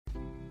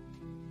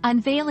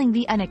Unveiling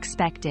the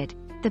Unexpected,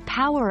 the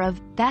power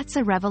of "That's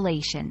a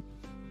Revelation."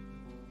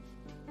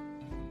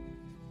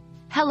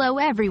 Hello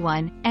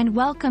everyone, and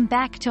welcome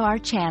back to our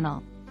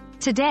channel.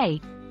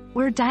 Today,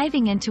 we're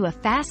diving into a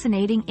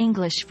fascinating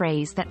English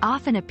phrase that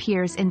often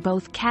appears in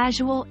both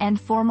casual and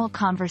formal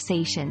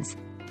conversations.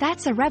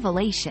 That's a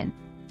revelation.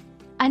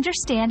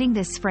 Understanding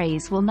this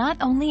phrase will not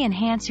only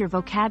enhance your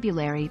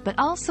vocabulary but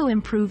also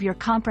improve your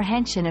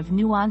comprehension of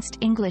nuanced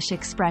English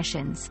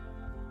expressions.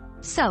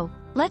 So,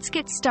 let's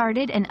get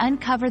started and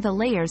uncover the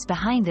layers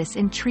behind this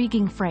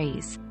intriguing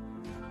phrase.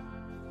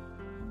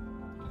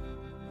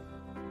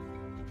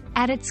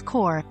 At its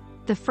core,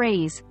 the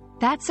phrase,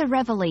 "That's a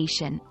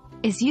revelation,"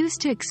 is used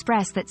to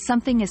express that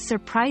something is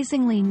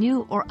surprisingly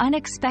new or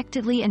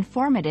unexpectedly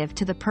informative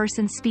to the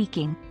person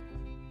speaking.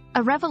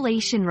 A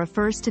revelation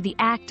refers to the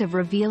act of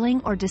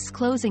revealing or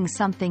disclosing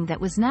something that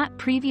was not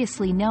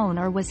previously known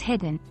or was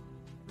hidden.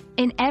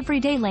 In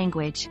everyday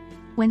language,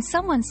 when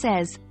someone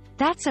says,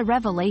 "That's a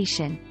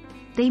revelation,"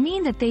 they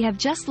mean that they have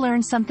just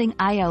learned something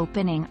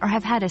eye-opening or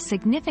have had a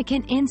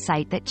significant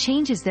insight that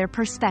changes their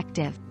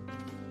perspective.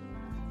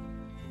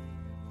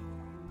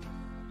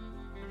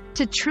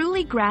 To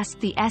truly grasp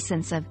the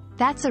essence of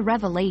 "that's a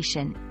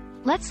revelation,"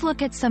 let's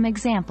look at some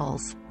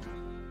examples.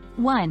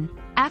 1.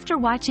 After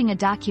watching a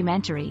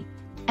documentary.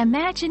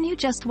 Imagine you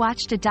just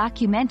watched a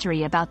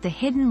documentary about the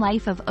hidden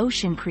life of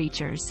ocean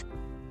creatures.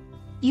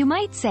 You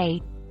might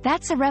say,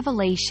 "That's a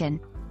revelation,"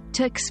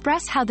 to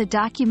express how the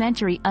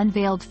documentary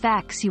unveiled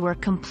facts you were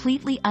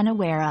completely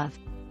unaware of.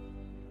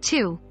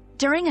 2.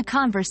 During a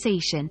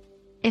conversation.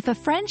 If a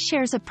friend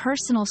shares a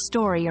personal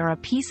story or a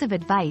piece of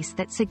advice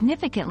that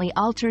significantly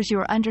alters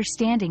your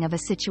understanding of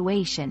a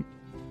situation,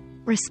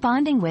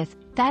 responding with,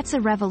 "That's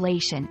a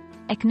revelation,"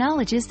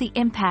 acknowledges the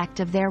impact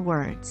of their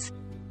words.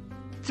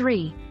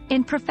 3.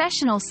 In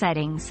professional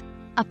settings.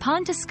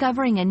 Upon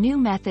discovering a new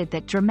method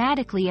that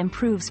dramatically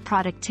improves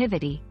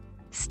productivity,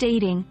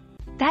 stating,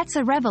 "That's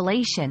a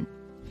revelation,"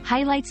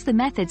 highlights the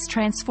method's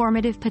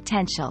transformative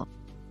potential.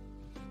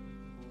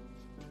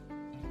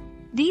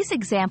 These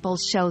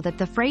examples show that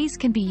the phrase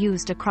can be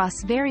used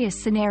across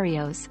various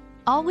scenarios,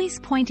 always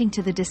pointing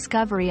to the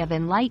discovery of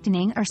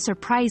enlightening or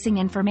surprising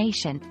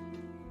information.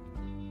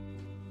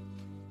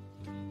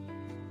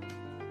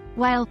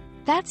 While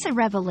 "that's a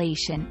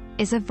revelation"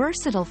 is a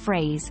versatile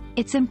phrase,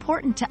 it's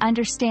important to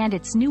understand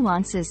its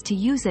nuances to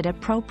use it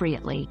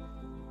appropriately.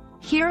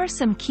 Here are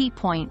some key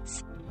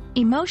points.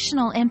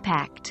 Emotional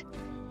impact.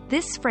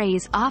 This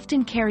phrase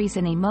often carries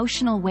an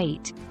emotional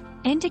weight,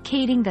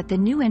 indicating that the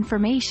new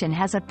information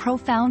has a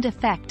profound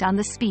effect on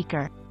the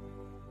speaker.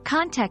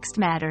 Context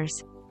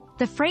matters.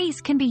 The phrase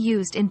can be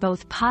used in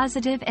both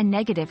positive and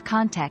negative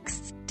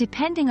contexts,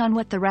 depending on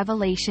what the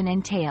revelation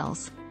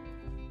entails.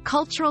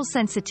 Cultural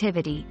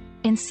sensitivity.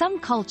 In some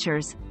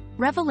cultures,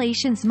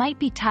 revelations might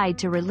be tied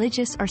to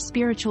religious or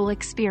spiritual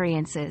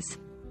experiences.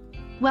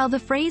 While the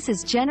phrase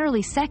is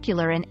generally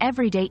secular in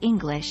everyday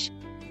English,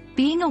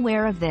 being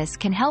aware of this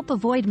can help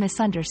avoid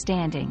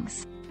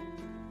misunderstandings.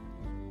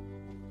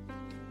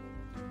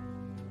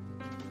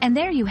 And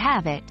there you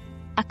have it,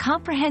 a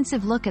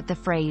comprehensive look at the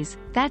phrase,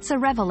 "That's a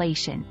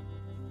revelation."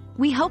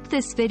 We hope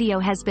this video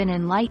has been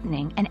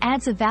enlightening and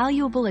adds a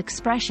valuable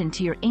expression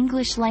to your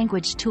English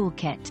language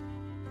toolkit.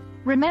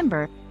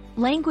 Remember,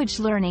 language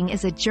learning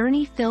is a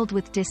journey filled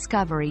with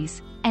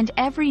discoveries, and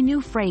every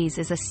new phrase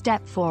is a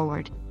step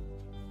forward.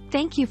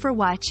 Thank you for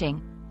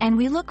watching, and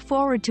we look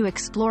forward to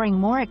exploring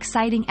more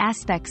exciting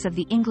aspects of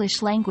the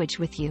English language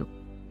with you.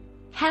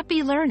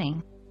 Happy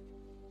learning!